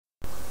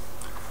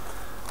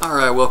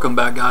Alright, welcome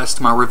back guys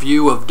to my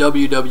review of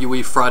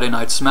WWE Friday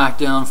Night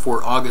Smackdown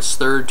for August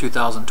 3rd,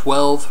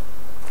 2012.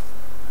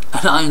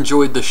 And I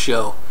enjoyed the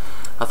show.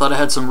 I thought I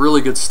had some really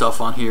good stuff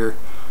on here.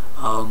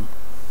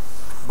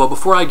 But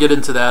before I get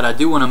into that, I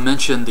do want to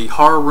mention the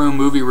Horror Room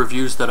movie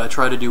reviews that I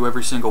try to do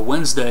every single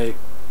Wednesday.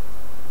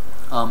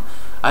 I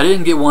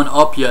didn't get one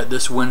up yet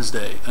this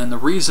Wednesday, and the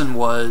reason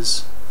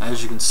was,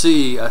 as you can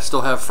see, I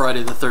still have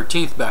Friday the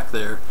 13th back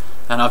there,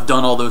 and I've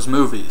done all those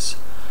movies.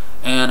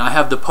 And I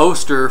have the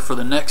poster for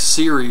the next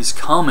series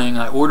coming.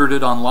 I ordered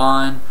it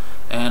online,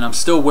 and I'm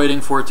still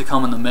waiting for it to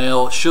come in the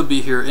mail. It should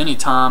be here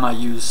anytime. I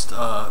used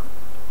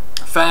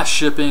fast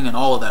shipping and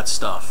all of that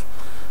stuff.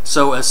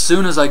 So as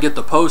soon as I get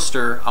the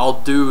poster,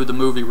 I'll do the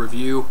movie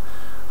review.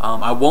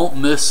 I won't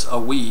miss a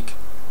week.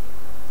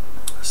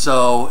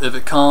 So if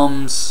it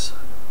comes,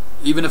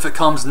 even if it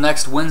comes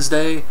next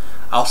Wednesday,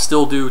 I'll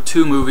still do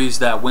 2 movies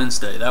that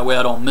Wednesday. That way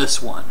I don't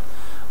miss one.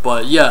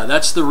 But yeah,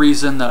 that's the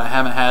reason that I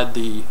haven't had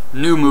the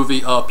new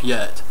movie up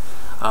yet.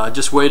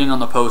 Just waiting on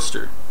the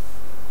poster.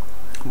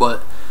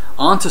 But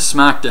on to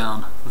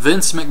SmackDown.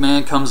 Vince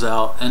McMahon comes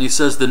out and he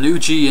says the new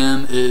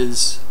GM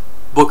is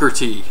Booker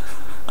T.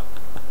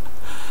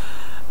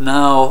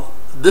 Now,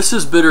 this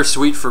is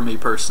bittersweet for me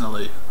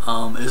personally.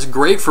 It's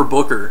great for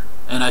Booker,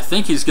 and I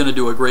think he's going to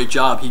do a great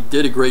job. He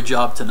did a great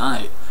job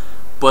tonight.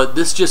 But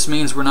this just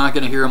means we're not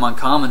going to hear him on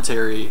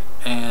commentary,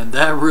 and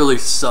that really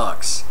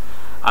sucks.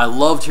 I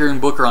loved hearing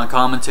Booker on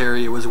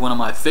commentary. It was one of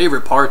my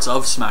favorite parts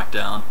of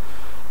SmackDown,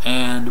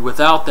 and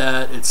without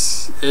that,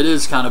 it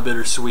is kind of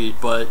bittersweet.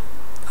 But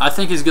I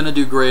think he's going to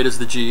do great as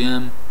the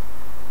GM.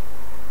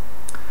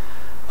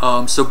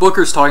 So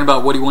Booker's talking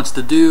about what he wants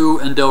to do,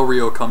 and Del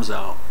Rio comes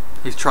out.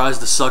 He tries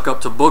to suck up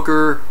to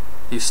Booker.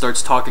 He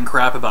starts talking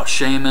crap about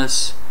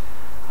Sheamus.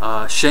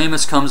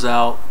 Sheamus comes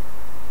out,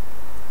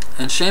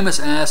 and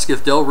Sheamus asks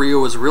if Del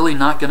Rio is really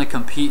not going to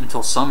compete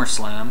until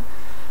SummerSlam,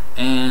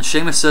 and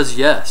Sheamus says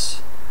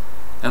yes.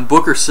 And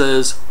Booker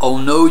says, "Oh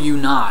no you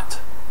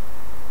not,"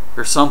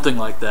 or something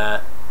like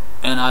that.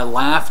 And I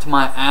laughed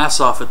my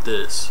ass off at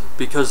this,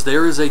 because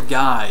there is a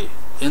guy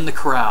in the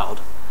crowd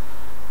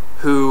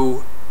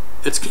who,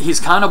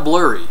 he's kind of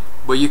blurry,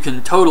 but you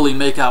can totally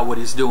make out what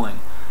he's doing.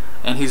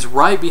 And he's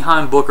right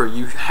behind Booker.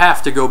 You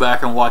have to go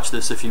back and watch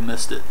this if you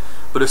missed it.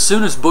 But as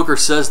soon as Booker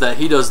says that,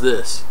 he does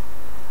this.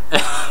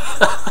 And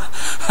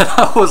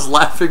I was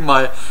laughing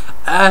my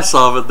ass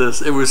off at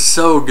this. It was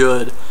so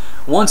good.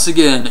 Once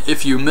again,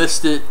 if you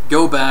missed it,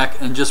 go back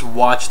and just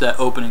watch that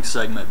opening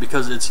segment,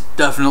 because it's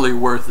definitely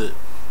worth it.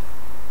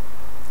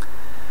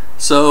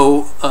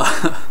 So,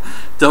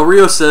 Del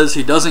Rio says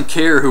he doesn't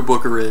care who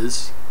Booker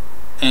is,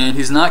 and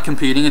he's not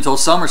competing until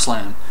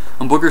SummerSlam.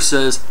 And Booker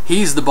says,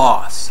 he's the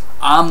boss.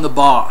 I'm the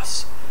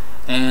boss.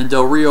 And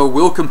Del Rio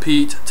will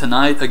compete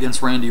tonight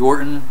against Randy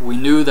Orton. We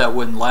knew that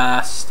wouldn't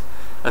last.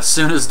 As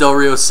soon as Del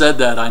Rio said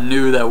that, I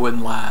knew that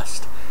wouldn't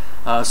last.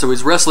 So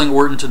he's wrestling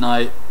Orton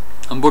tonight.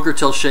 And Booker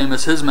tells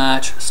Sheamus his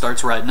match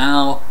starts right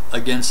now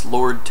against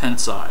Lord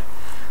Tensai.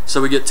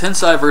 So we get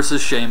Tensai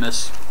versus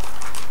Sheamus.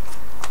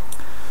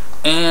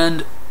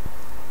 And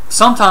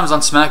sometimes on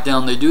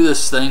SmackDown they do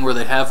this thing where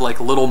they have like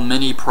little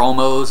mini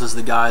promos as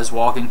the guys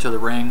walking to the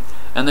ring.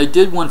 And they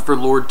did one for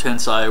Lord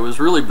Tensai. It was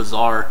really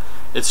bizarre.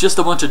 It's just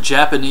a bunch of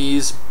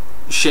Japanese,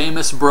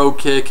 Sheamus bro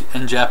kick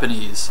and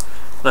Japanese.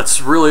 That's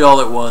really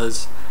all it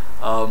was.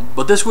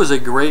 But this was a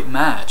great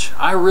match.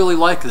 I really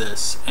like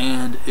this,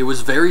 and it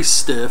was very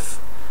stiff.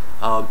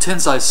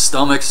 Tensai's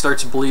stomach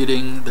starts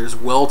bleeding. There's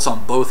welts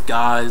on both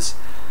guys.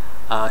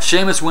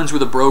 Sheamus wins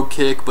with a bro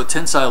kick, but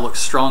Tensai looks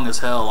strong as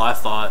hell, I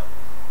thought.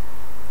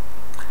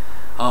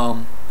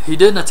 He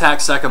didn't attack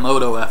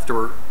Sakamoto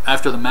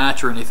after the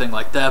match or anything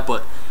like that,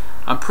 but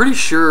I'm pretty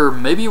sure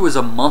maybe it was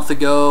a month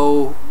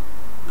ago,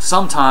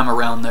 sometime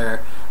around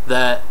there,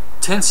 that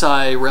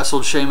Tensai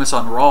wrestled Sheamus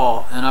on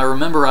Raw, and I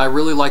remember I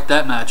really liked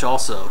that match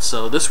also.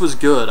 So this was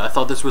good. I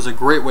thought this was a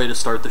great way to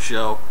start the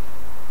show.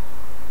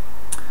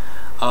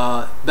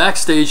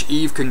 Backstage,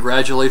 Eve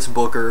congratulates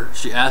Booker.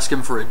 She asks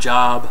him for a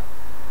job.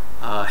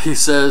 He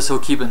says he'll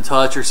keep in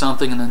touch or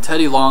something, and then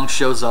Teddy Long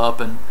shows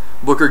up, and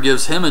Booker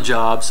gives him a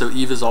job, so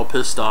Eve is all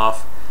pissed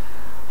off.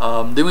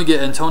 Then we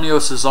get Antonio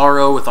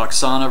Cesaro with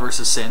Oksana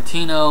versus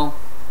Santino.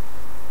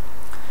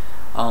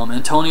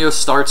 Antonio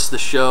starts the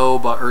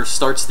show,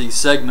 starts the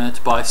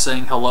segment by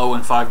saying hello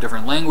in 5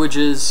 different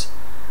languages.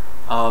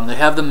 They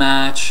have the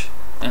match,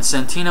 and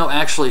Santino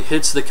actually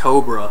hits the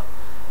Cobra.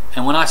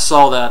 And when I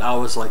saw that, I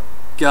was like,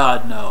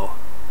 God no.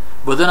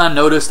 But then I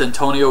noticed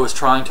Antonio was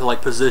trying to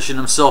like position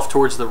himself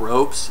towards the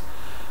ropes,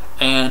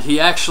 and he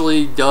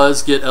actually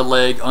does get a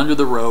leg under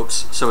the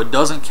ropes, so it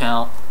doesn't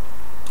count.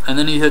 And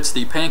then he hits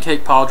the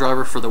pancake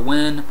piledriver for the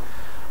win,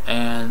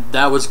 and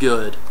that was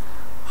good.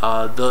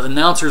 The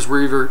announcers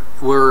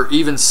were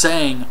even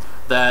saying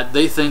that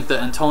they think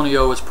that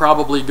Antonio is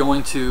probably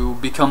going to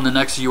become the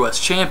next U.S.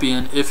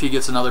 champion if he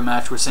gets another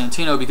match with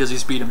Santino, because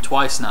he's beat him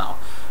twice now.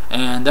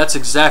 And that's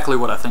exactly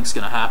what I think is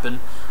going to happen.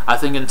 I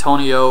think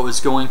Antonio is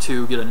going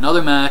to get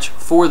another match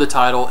for the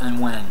title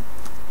and win.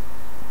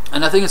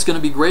 And I think it's going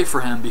to be great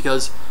for him,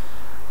 because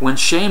when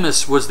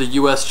Sheamus was the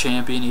U.S.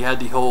 champion, he had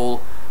the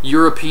whole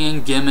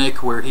European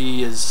gimmick where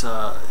he is,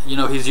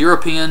 he's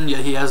European,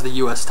 yet he has the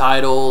U.S.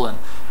 title, and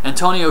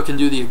Antonio can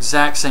do the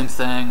exact same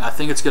thing. I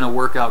think it's going to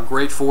work out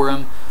great for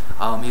him.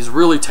 He's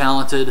really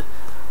talented.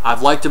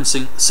 I've liked him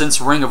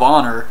since Ring of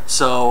Honor,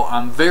 so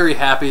I'm very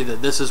happy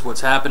that this is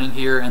what's happening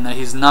here and that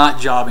he's not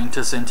jobbing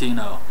to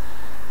Santino.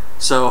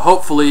 So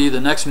hopefully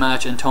the next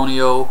match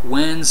Antonio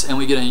wins and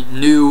we get a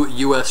new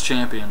U.S.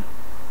 champion.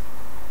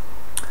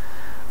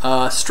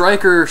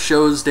 Stryker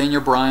shows Daniel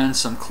Bryan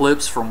some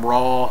clips from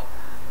Raw.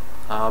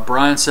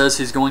 Bryan says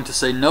he's going to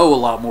say no a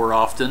lot more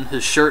often.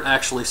 His shirt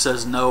actually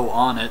says no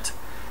on it.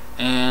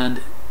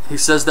 And he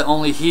says that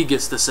only he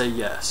gets to say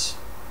yes.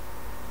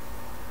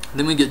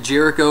 Then we get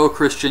Jericho,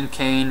 Christian,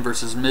 Kane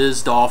versus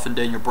Miz, Dolph, and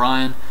Daniel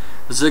Bryan.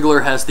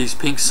 Ziggler has these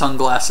pink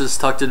sunglasses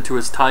tucked into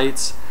his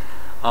tights.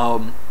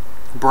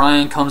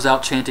 Bryan comes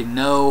out chanting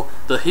no.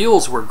 The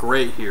heels were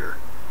great here.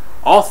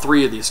 All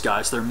three of these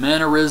guys, their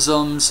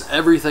mannerisms,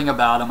 everything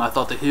about them. I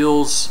thought the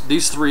heels,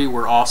 these three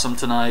were awesome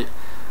tonight.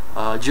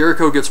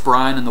 Jericho gets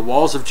Bryan in the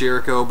walls of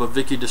Jericho, but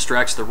Vicky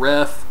distracts the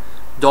ref.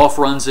 Dolph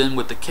runs in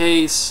with the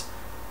case,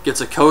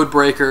 gets a code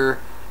breaker,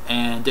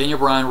 and Daniel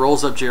Bryan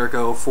rolls up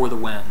Jericho for the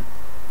win.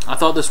 I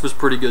thought this was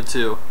pretty good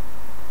too.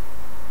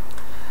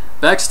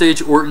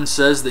 Backstage, Orton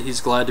says that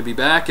he's glad to be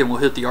back and will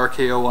hit the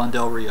RKO on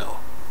Del Rio.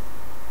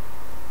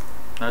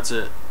 That's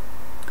it.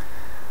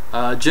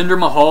 Jinder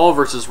Mahal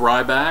versus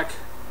Ryback.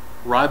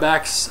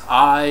 Ryback's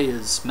eye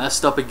is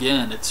messed up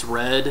again. It's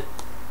red.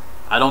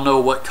 I don't know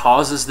what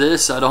causes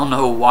this. I don't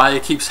know why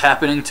it keeps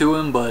happening to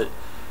him, but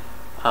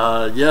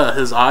yeah,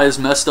 his eye is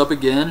messed up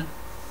again.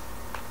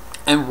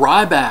 And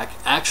Ryback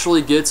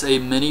actually gets a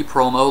mini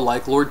promo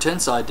like Lord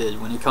Tensai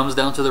did when he comes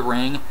down to the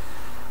ring.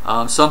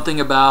 Something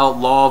about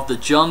law of the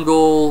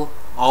jungle,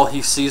 all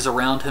he sees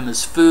around him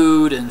is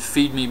food, and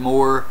feed me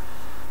more.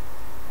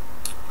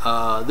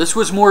 This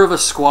was more of a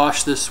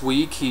squash this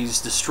week.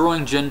 He's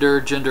destroying Jinder.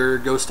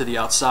 Jinder goes to the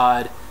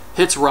outside,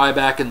 hits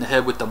Ryback in the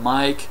head with the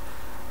mic,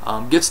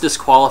 gets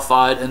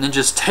disqualified, and then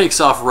just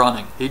takes off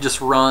running. He just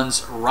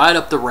runs right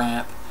up the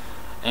ramp,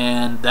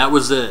 and that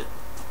was it.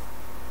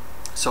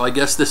 So I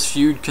guess this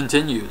feud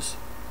continues.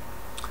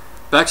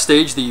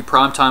 Backstage, the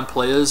Primetime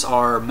Players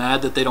are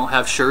mad that they don't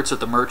have shirts at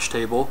the merch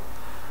table.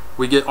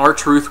 We get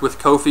R-Truth with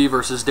Kofi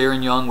versus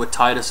Darren Young with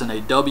Titus and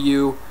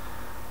AW.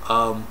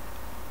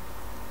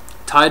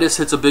 Titus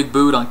hits a big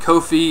boot on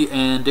Kofi,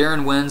 and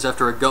Darren wins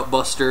after a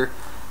gutbuster.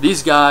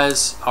 These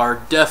guys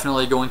are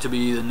definitely going to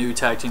be the new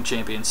tag team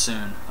champions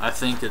soon. I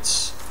think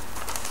it's,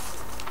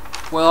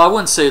 well, I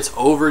wouldn't say it's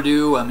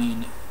overdue. I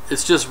mean,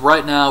 it's just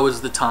right now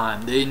is the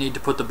time. They need to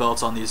put the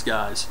belts on these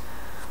guys.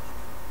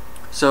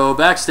 So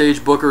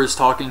backstage, Booker is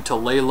talking to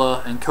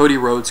Layla, and Cody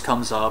Rhodes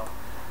comes up.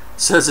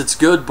 Says it's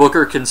good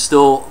Booker can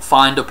still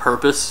find a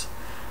purpose.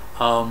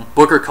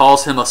 Booker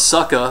calls him a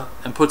Sucka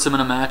and puts him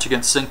in a match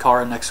against Sin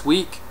Cara next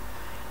week.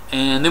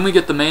 And then we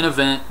get the main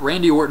event,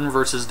 Randy Orton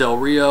versus Del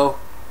Rio.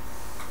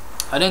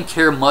 I didn't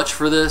care much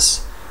for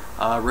this.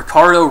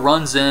 Ricardo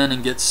runs in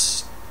and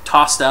gets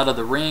tossed out of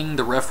the ring.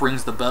 The ref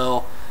rings the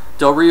bell.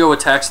 Del Rio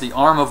attacks the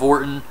arm of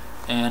Orton,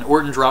 and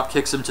Orton drop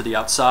kicks him to the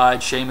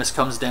outside. Sheamus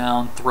comes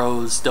down,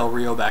 throws Del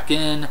Rio back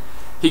in.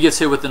 He gets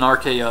hit with an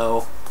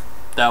RKO.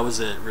 That was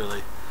it,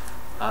 really.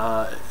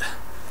 I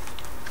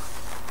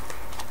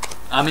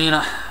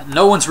mean,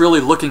 no one's really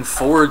looking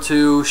forward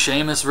to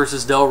Sheamus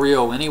versus Del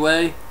Rio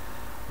anyway.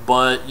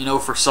 But, you know,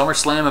 for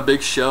SummerSlam, a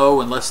big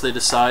show, unless they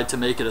decide to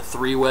make it a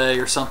three-way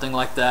or something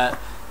like that,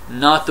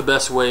 not the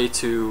best way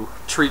to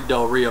treat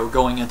Del Rio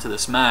going into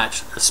this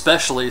match,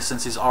 especially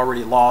since he's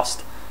already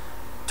lost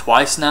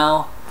twice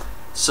now.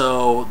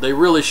 So they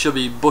really should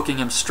be booking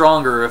him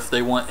stronger if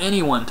they want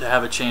anyone to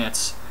have a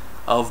chance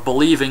of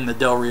believing that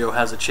Del Rio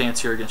has a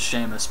chance here against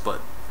Sheamus.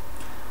 But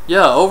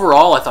yeah,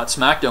 overall I thought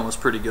SmackDown was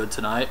pretty good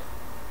tonight.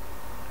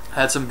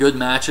 Had some good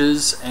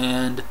matches,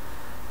 and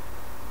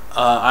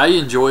I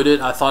enjoyed it.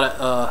 I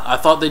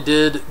thought they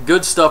did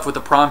good stuff with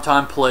the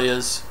Primetime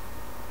Players.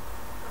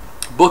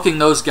 Booking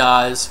those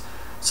guys,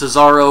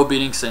 Cesaro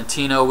beating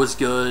Santino was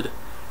good,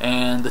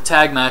 and the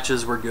tag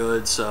matches were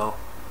good, so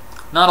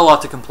not a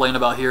lot to complain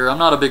about here. I'm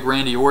not a big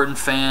Randy Orton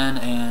fan,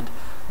 and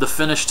the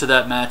finish to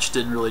that match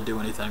didn't really do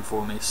anything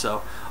for me.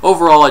 So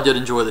overall, I did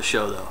enjoy the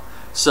show, though.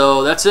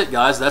 So that's it,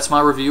 guys. That's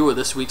my review of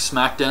this week's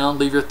SmackDown.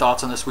 Leave your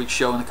thoughts on this week's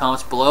show in the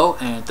comments below,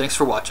 and thanks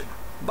for watching.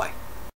 Bye.